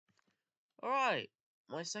Alright,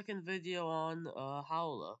 my second video on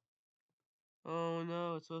Howler. Oh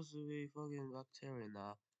no, it's supposed to be fucking bacteria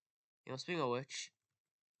now. Speaking of which,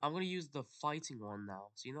 I'm gonna use the fighting one now.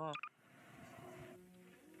 So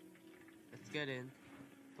let's get in.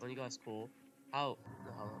 The one you guys call. No,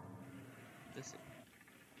 Howler. Listen,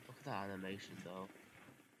 look at that animation though.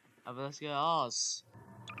 But let's get ours.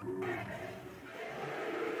 And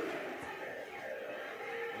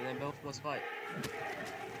then both must fight.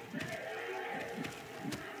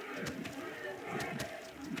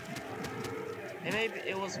 And maybe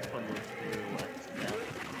it was fun with yeah, to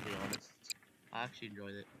be honest. I actually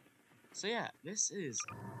enjoyed it. So yeah,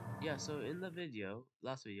 so in the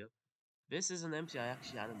last video, this is an empty I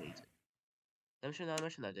actually animated.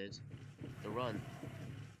 Animation I did, the run.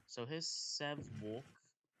 So here's Sam's walk,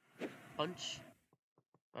 punch,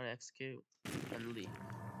 run, execute, and leave.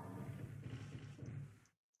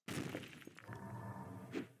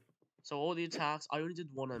 So all the attacks, I only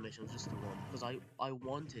did one animation, just the one, because I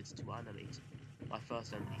wanted to animate my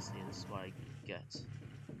first NPC, and this is what I get.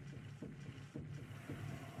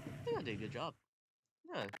 I think I did a good job.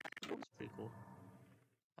 Yeah, it's pretty cool.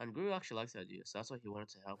 And Guru actually likes the idea, so that's why he wanted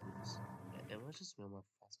to help with this. Yeah, let's just move more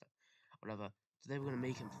faster. Whatever. Today we're gonna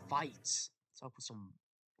make him fight. So I'll put some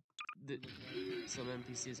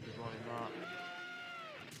NPCs because why not?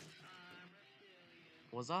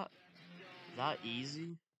 Was that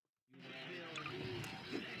easy?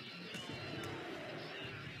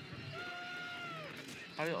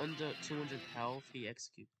 Carry under 200 health, he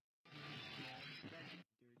execute.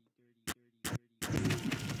 That's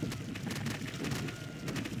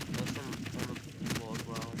from the floor as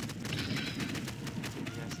well.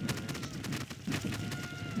 Yes, there is.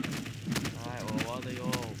 Alright, well, while they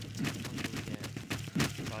all fucking get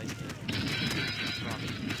guys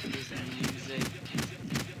is the music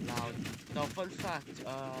loud. Now, fun fact,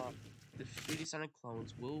 the 3D Sonic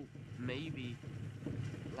clones will maybe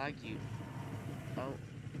lag you. Oh,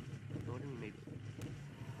 what do you mean maybe?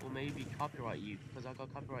 Or maybe copyright you, because I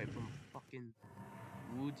got copyright from fucking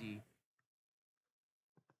Woody.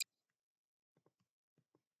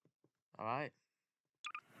 Alright?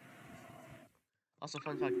 Also,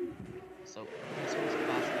 fun fact, so, this one's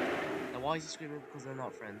faster. Now, why is he screaming? Because they're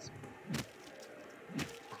not friends.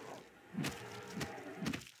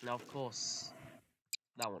 Now, of course,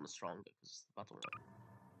 that one is stronger, because it's the battle one.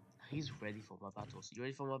 He's ready for my battles. You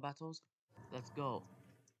ready for my battles? Let's go.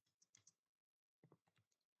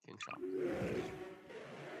 King Shark.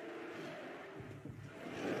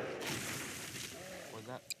 Was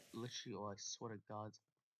that literally, oh, I swear to God.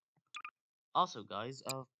 Also, guys,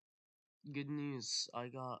 good news.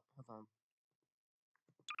 Hold on.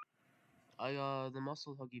 I got the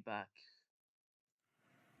muscle huggy back.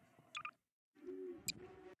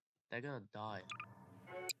 They're gonna die.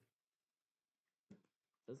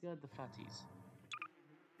 Let's get the fatties.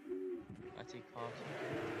 Fatty cartoon.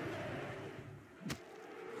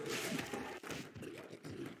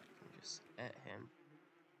 Just at him.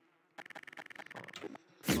 Oh,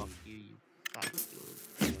 fuck you, you fat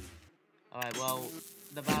goon. Alright, well,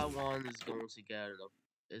 the bad one is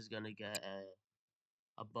gonna get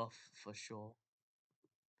a buff for sure.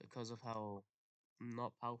 Because of how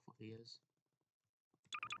not powerful he is.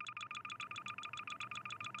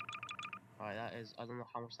 Alright, I don't know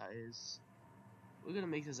how much that is. We're gonna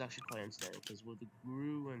make this actually quite entertaining, because with the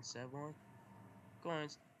Gru and Sevon,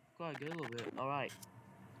 quite good a little bit. Alright.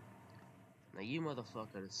 Now you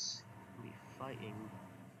motherfuckers be fighting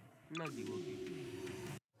Nuggy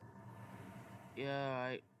Woogie.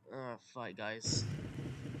 Yeah, alright. Fight guys.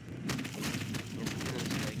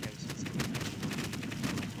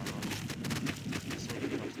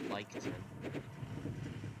 Like it, man.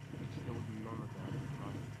 Killed none of them.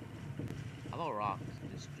 None. How about rock?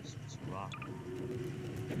 Just rock.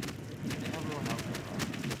 They have more health than rock.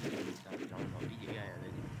 I don't know. Yeah, they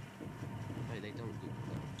do. Wait, they don't do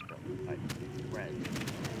no, like red.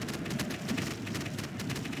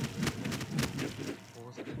 What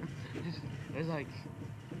was it? There's like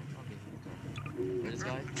okay, where's this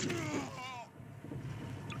guy?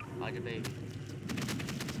 Hide your baby.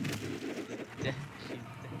 She's dead.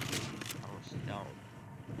 Oh, she's down.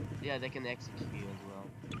 Yeah, they can execute you as well.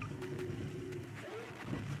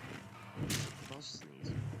 I'll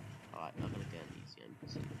sneeze. Alright, I'm gonna get an easy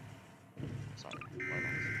NPC. Sorry, why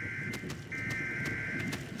not?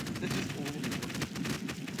 This is all.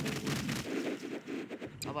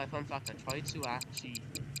 Oh, by fun fact, I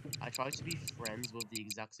tried to be friends with the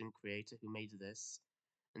exact same creator who made this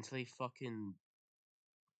until he fucking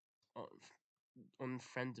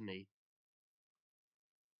unfriended me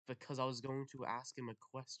because I was going to ask him a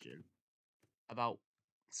question about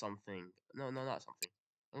something. No, not something.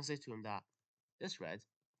 I'm gonna say to him that this red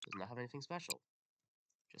does not have anything special.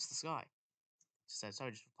 Just the sky. She said,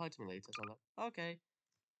 sorry, just reply to me later. So I'm like, okay.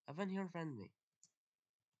 And then he unfriended me.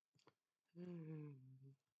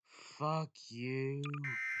 Fuck you.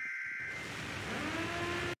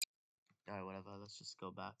 Alright, whatever. Let's just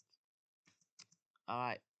go back.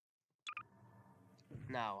 Alright.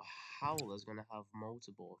 Now, Howler's gonna have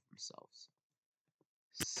multiple of themselves.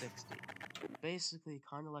 60. Basically,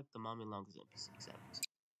 kind of like the Mommy Longlegs NPC, except,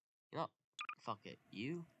 you know, fuck it.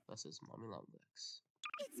 You versus Mommy Longlegs.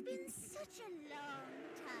 It's been such a long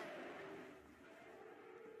time.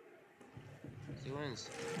 She wins.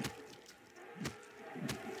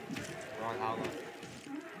 Come on, Howler.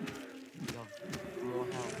 You have more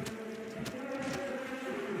health.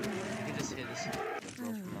 You can just hit this.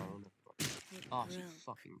 No. Oh, she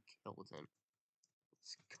fucking killed him.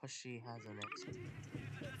 It's because she has an X.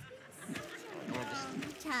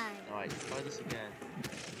 Alright, try this again.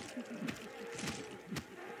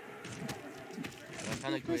 I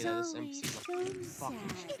kinda agree that this NPC is like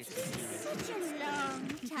fucking such a long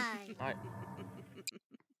time.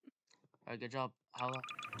 Alright, good job, Howler.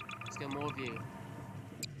 Let's get more of you.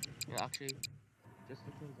 Yeah, actually, just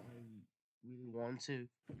because I really want to,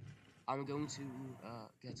 I'm going to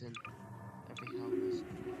get in every Howlers.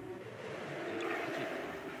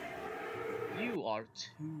 Actually, you are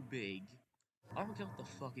too big. I don't care what the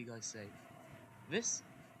fuck you guys say. This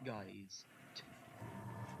guy is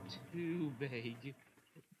too big.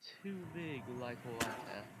 Too big, like what?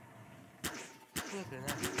 Flipping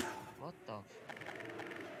out. What the f?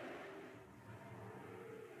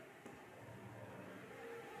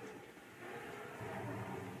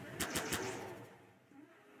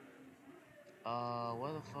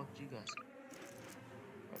 Where the fuck do you guys go?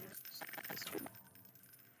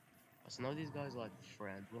 So none of these guys are like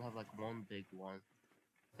friends. We'll have like one big one.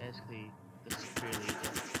 Basically, this is really easy.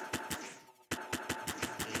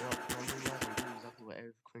 Okay, you know what? One thing, guys, I'm doing exactly what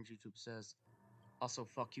every cringe YouTube says. Also,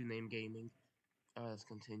 fuck you, Name Gaming. Alright, let's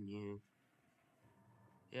continue.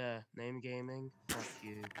 Yeah, Name Gaming. Fuck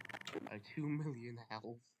you. 2 million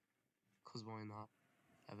health. Cause why not?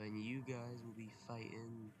 And then you guys will be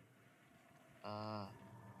fighting.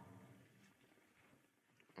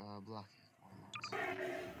 Blackhead. Why not?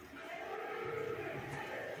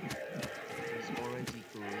 He's already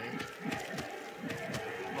glitched.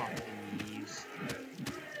 Fucking use.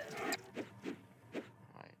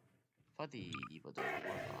 Alright. Fuddy, but don't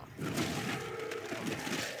worry.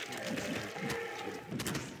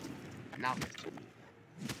 Now let's do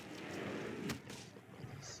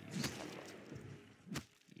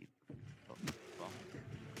you. Oh, fuck.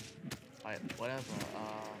 Alright, whatever.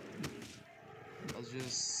 Let's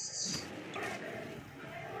just.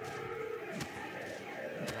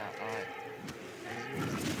 Yeah, alright.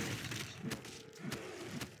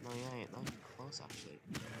 No, you ain't. Not even close, actually.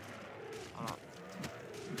 Hold on.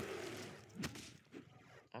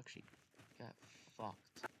 Actually, get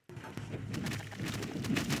fucked.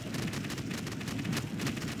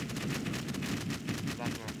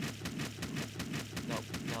 Back around. No,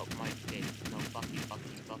 my game. No, fuck you.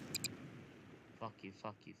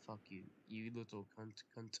 Fuck you. You little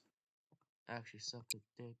cunt. Actually, suck a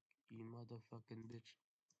dick, you motherfucking bitch.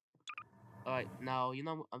 Alright, now, you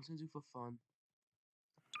know what I'm just gonna do for fun.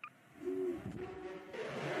 In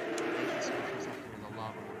the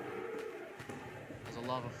lava one. There's a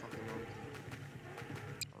lava fucking monkey.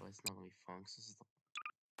 Oh, it's not gonna be fun, because this is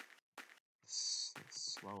the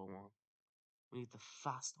slower one. We need the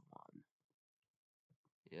faster one.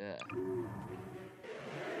 Yeah.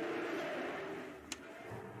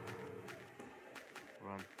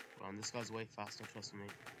 Run. This guy's way faster, trust me.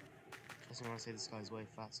 Trust me when I say this guy's way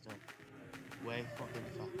faster. Way fucking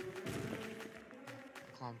fast.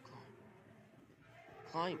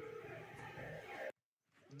 Climb.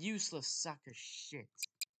 Useless sack of shit.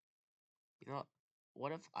 You know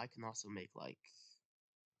what if I can also make like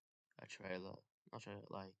a trailer? Not trailer,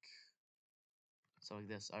 like so like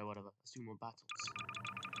this. Alright, whatever. Let's do more battles.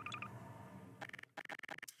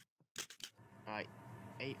 Alright,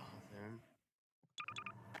 8 of them.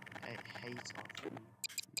 8 of them.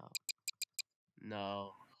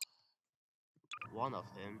 No. 1 of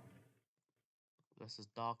him. Versus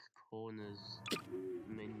Dark Corners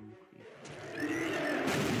Minion Creeper.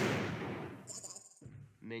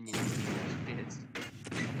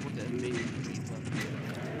 Put a Minion Creeper.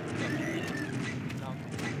 No.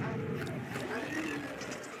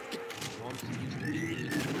 Want to use the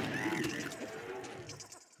minions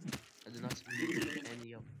I do not use any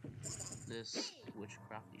of this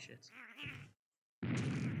witchcrafty shit.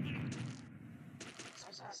 It's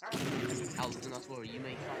possessed. Howler, do not worry, you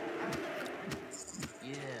may fight.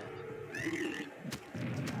 Yeah.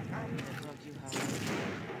 Fuck you, Howler.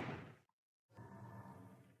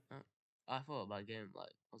 I thought about game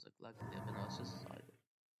like I was like yeah, but no, it's just side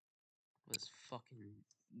with fucking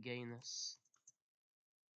gayness.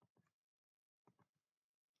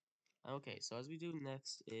 Okay, so as we do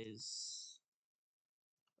next is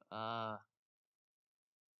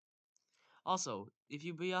also if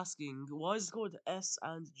you be asking why is it called S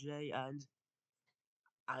and J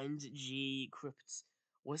and G crypts,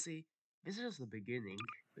 well see, this is just the beginning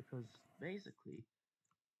because basically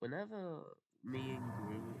whenever me and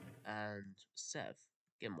Gru and Sev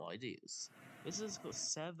get more ideas. This is called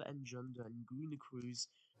Sev and Junda and Gru Crew's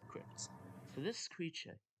crypts. So this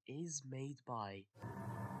creature is made by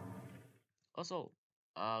also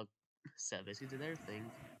Sev basically did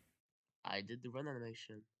everything. I did the run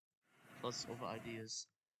animation plus other ideas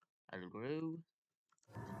and Gru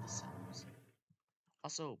did the sounds.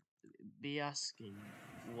 Also be asking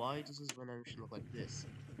why does this run animation look like this?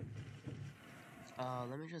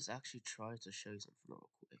 Let me just actually try to show you something real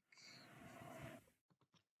quick.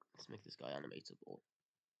 Let's make this guy animatable.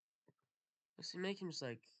 Let's make him just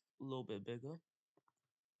like a little bit bigger.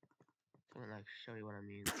 So I'm gonna like show you what I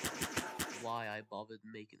mean. Why I bothered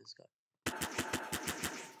making this guy.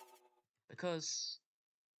 Because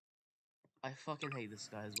I fucking hate this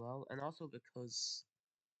guy as well, and also because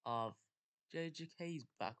of JJK's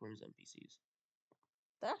backgrounds NPCs.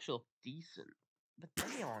 They're actually decent, but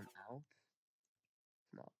they aren't out.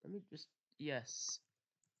 No, let me just yes.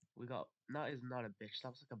 We got that is not a bitch. That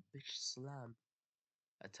was like a bitch slam.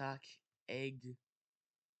 Attack, egg,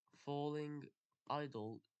 falling,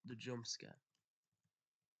 idle, the jump scare.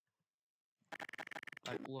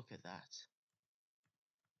 Like, look at that.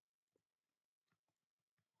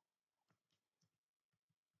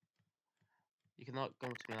 You cannot go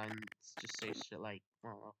to me and just say shit like, I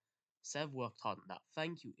don't know. Sev worked hard on that.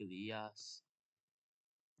 Thank you, Ilias.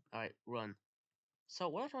 Alright, run. So,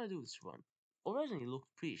 what I'm trying to do is run. Originally, it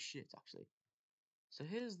looked pretty shit, actually. So,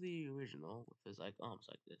 here's the original with his, like, arms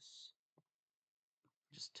like this.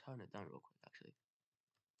 Just turn it down real quick, actually.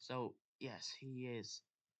 So, yes, he is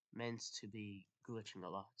meant to be glitching a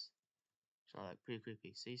lot. So, like, pretty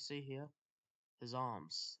creepy. So, you see here? His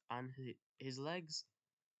arms and his legs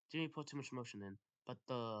didn't put too much motion in. But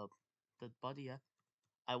the body, yeah.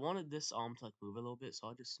 I wanted this arm to, like, move a little bit, so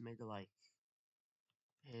I just made it, like,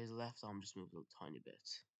 his left arm just moved a tiny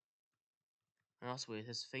bit. And that's weird,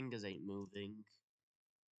 his fingers ain't moving.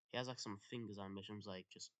 He has like some fingers animations like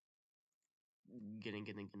just getting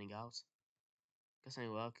out. Guess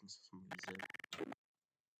ain't working for some reason.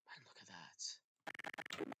 Man, look at that.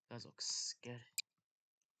 You guys look scary.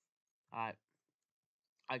 Alright.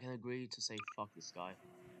 I can agree to say fuck this guy.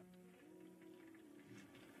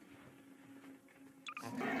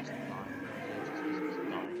 Actually just die. Just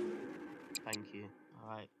die. Thank you.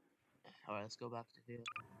 Alright. Alright, let's go back to here.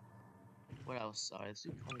 What else? Alright, let's do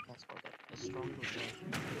 20 cats for that. That's strong with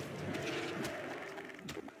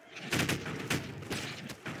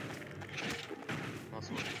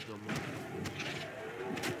also want to do more.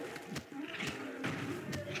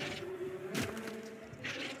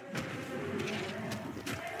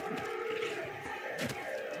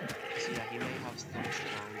 So yeah, he may have some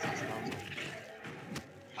sounds that sounds like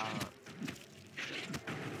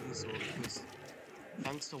this one because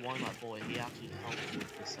thanks to One Night Boy, he actually helped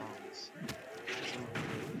with the sounds.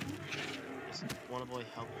 Just One Night Boy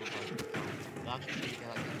helped with like the sound. Actually didn't get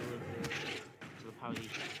like the delivery to the parody.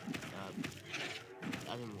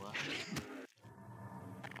 That didn't work.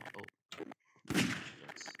 Oh.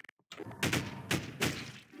 Yes.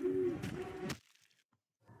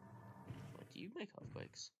 Wait, do you make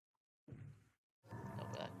earthquakes? No,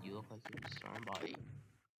 but you look like you're surrounded by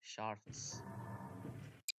sharks.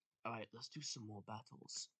 Alright, let's do some more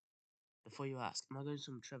battles. Before you ask, am I going to do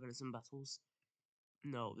some Trevenant battles?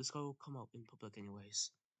 No, this guy will come up in public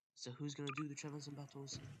anyways. So who's gonna do the Trevenant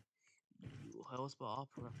battles? You, Hellspot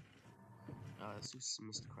Opera. Let's do some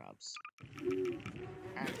Mr. Krabs.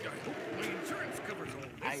 My insurance covers all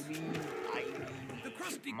this. I mean, the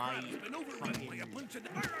crusty my crab's been overrun by a bunch of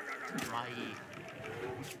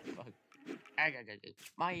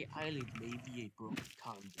my eyelid may be a broken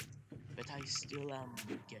kind, but I still am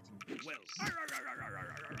getting pictures. Well,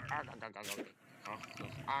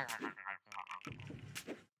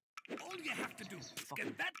 all you have to do is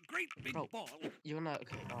get that great big ball. You're gonna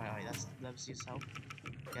okay, alright, that's let's see yourself.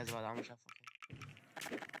 You guys about that much, okay.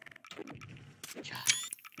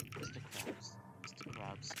 Mr. Krabs, Mr.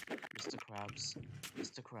 Krabs, Mr. Krabs,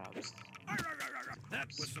 Mr. Krabs. That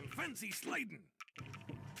was some fancy sliding.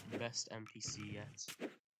 Best NPC yet.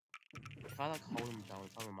 I like hold him down,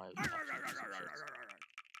 tell my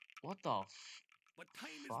what the But time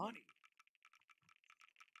is fuck? money.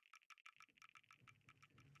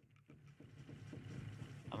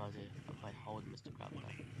 I'm gonna apply hold Mr. Crab now.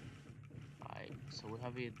 Alright, so we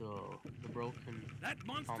have here the broken That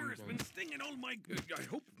monster has been stinging all my. I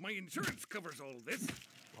hope my insurance covers all this.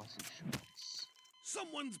 what's insurance?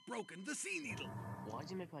 Someone's broken the sea needle. Why does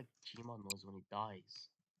he make like Gmod noise when he dies?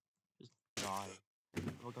 Just die. Oh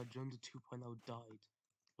my god, Jones 2.0 died.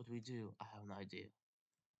 What do we do? I have an idea.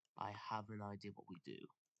 I have an idea what we do.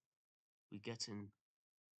 We get in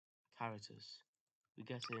characters. We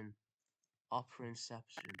get in Opera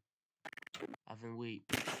Inception. And then we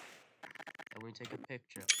take a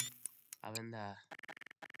picture. And then there.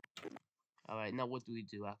 Alright, now what do we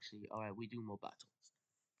do actually? Alright, we do more battles.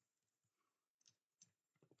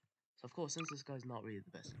 So of course, since this guy's not really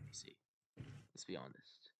the best NPC, let's be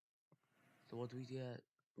honest. So what do we get?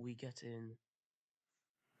 We get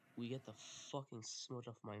the fucking smudge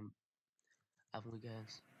off my. And we get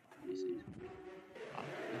NPCs.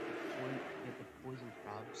 We get the poison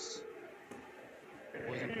crabs.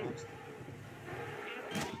 Poison crabs.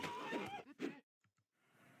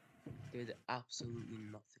 Did absolutely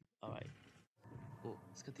nothing. Alright. Oh,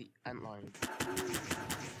 let's get the antlion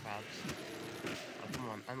crabs. Oh, come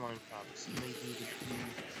on, antlion crabs. You may do the two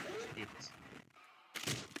bit.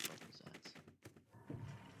 What was that?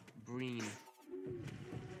 Breen.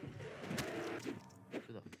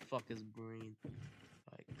 Who the fuck is Breen?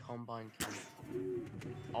 Alright, combine camp.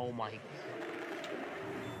 Oh my god.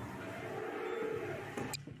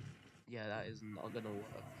 Yeah, that is not gonna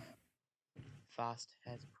work. Fast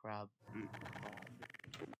head crab.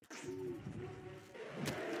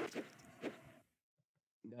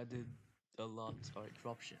 That did a lot. Alright,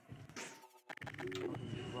 dropship.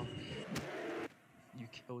 You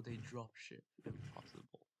killed a dropship.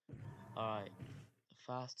 Impossible. Alright.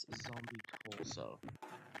 Fast zombie torso.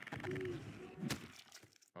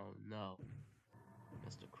 Oh no.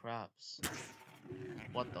 Mr. Krabs.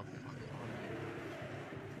 What the fuck are you?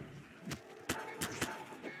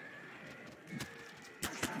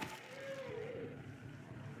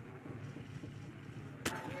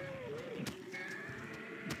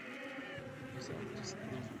 Just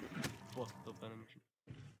fucked up animation.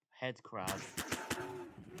 Head crab.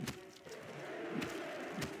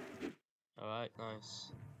 Alright,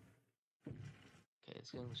 nice. Okay,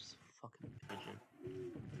 this guy was just a fucking pigeon.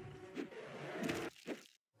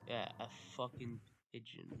 Yeah, a fucking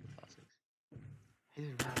pigeon, for God's sakes. Hey,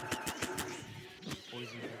 the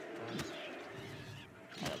poison head crabs.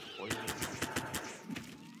 Poison.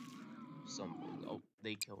 Oh,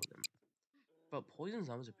 they killed him. But poison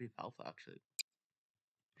zombies are pretty powerful, actually.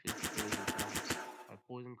 Poison crabs.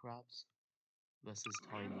 Poison crabs versus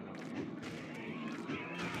tiny.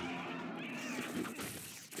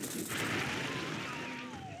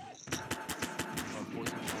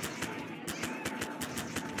 Poison crabs.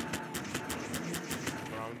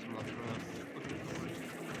 Around to my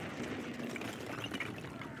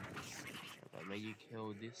okay, may you kill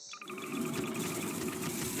this.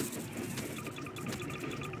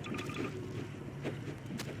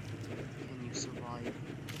 Can you survive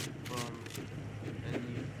from a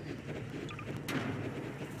nuke?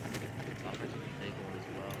 That's actually a big one as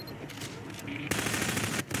well.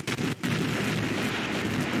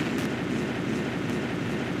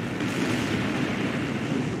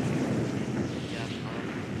 Yeah,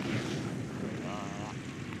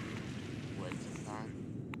 went to plan.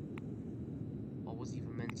 Or was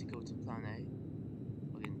even meant to go to plan A?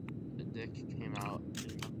 Fucking the dick came out,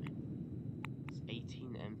 did nothing. There's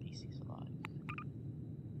 18 NPCs alive.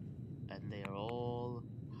 And they are all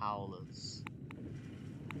howlers.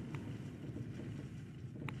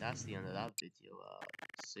 That's the end of that video.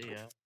 See ya.